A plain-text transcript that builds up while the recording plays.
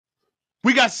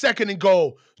We got second and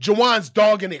goal. Jauan's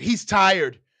dogging it. He's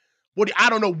tired. I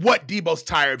don't know what Debo's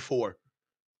tired for.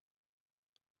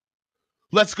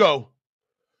 Let's go.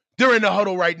 They're in the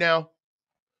huddle right now.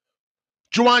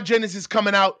 Jauan Jennings is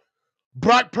coming out.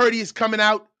 Brock Purdy is coming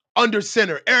out under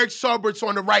center. Eric Saubert's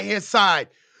on the right-hand side.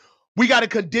 We got a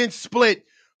condensed split.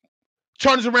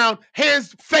 Turns around,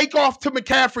 hands fake off to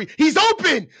McCaffrey. He's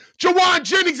open. Jauan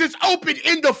Jennings is open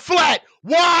in the flat.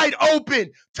 Wide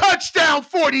open. Touchdown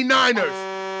 49ers.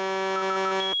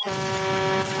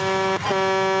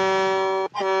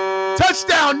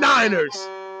 Touchdown Niners.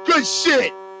 Good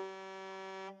shit.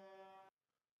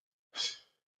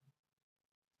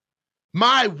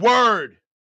 My word.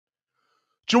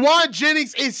 Jauan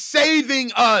Jennings is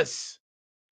saving us.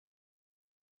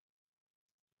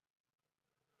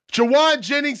 Jauan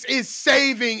Jennings is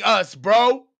saving us,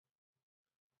 bro.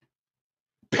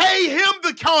 Pay him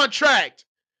the contract.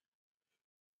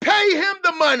 Pay him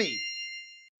the money.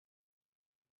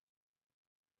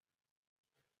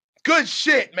 Good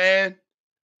shit, man.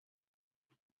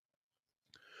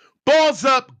 Balls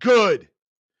up good.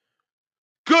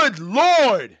 Good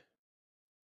Lord.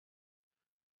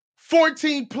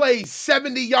 14 plays,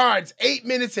 70 yards, 8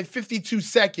 minutes and 52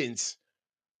 seconds.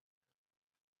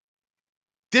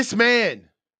 This man.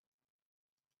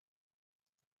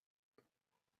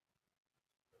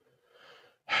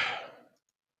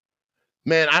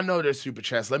 Man, I know there's super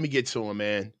chats. Let me get to him,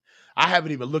 man. I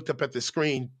haven't even looked up at the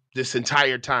screen this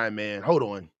entire time, man. Hold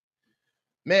on.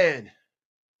 Man.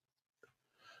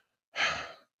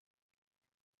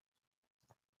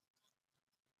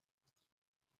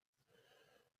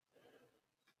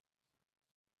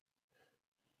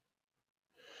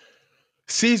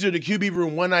 Caesar, the QB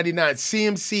room, $1.99.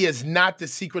 CMC is not the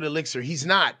secret elixir. He's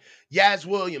not. Yaz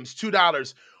Williams,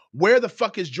 $2. Where the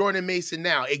fuck is Jordan Mason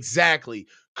now? Exactly.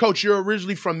 Coach, you're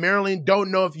originally from Maryland.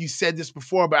 Don't know if you said this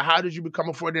before, but how did you become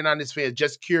a 49ers fan?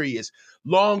 Just curious.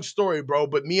 Long story, bro,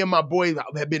 but me and my boy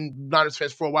have been Niners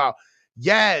fans for a while.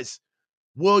 Yaz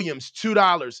Williams,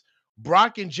 $2.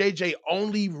 Brock and JJ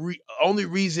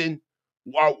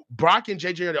Brock and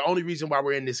JJ are the only reason why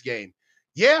we're in this game.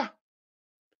 Yeah.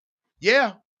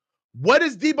 Yeah. What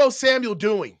is Deebo Samuel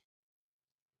doing?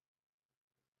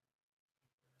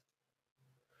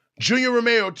 Junior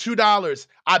Romero, $2.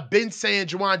 I've been saying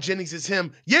Jauan Jennings is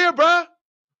him. Yeah, bruh.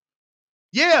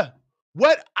 Yeah.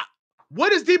 What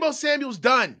has Deebo Samuel's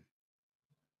done?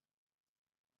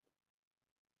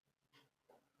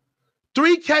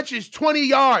 3 catches, 20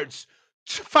 yards,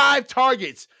 5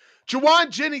 targets.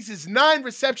 Jauan Jennings is 9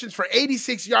 receptions for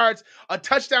 86 yards, a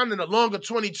touchdown and a longer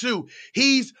 22.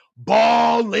 He's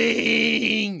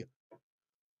balling.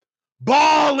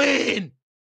 Balling.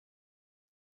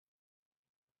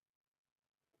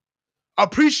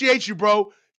 Appreciate you,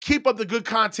 bro. Keep up the good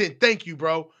content. Thank you,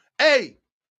 bro. Hey,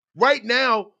 right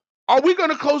now, are we going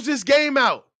to close this game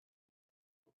out?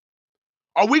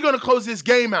 Are we going to close this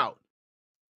game out?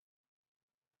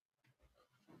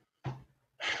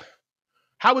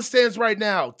 How it stands right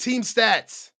now, team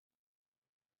stats.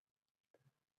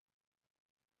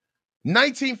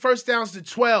 19 first downs to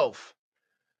 12.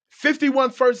 51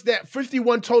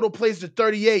 total plays to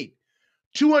 38.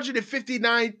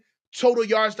 259 total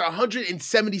yards to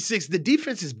 176. The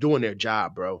defense is doing their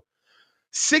job, bro.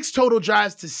 6 total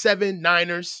drives to 7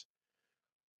 Niners.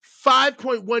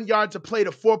 5.1 yards a play to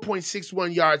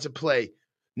 4.61 yards a play.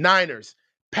 Niners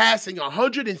passing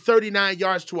 139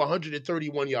 yards to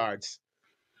 131 yards.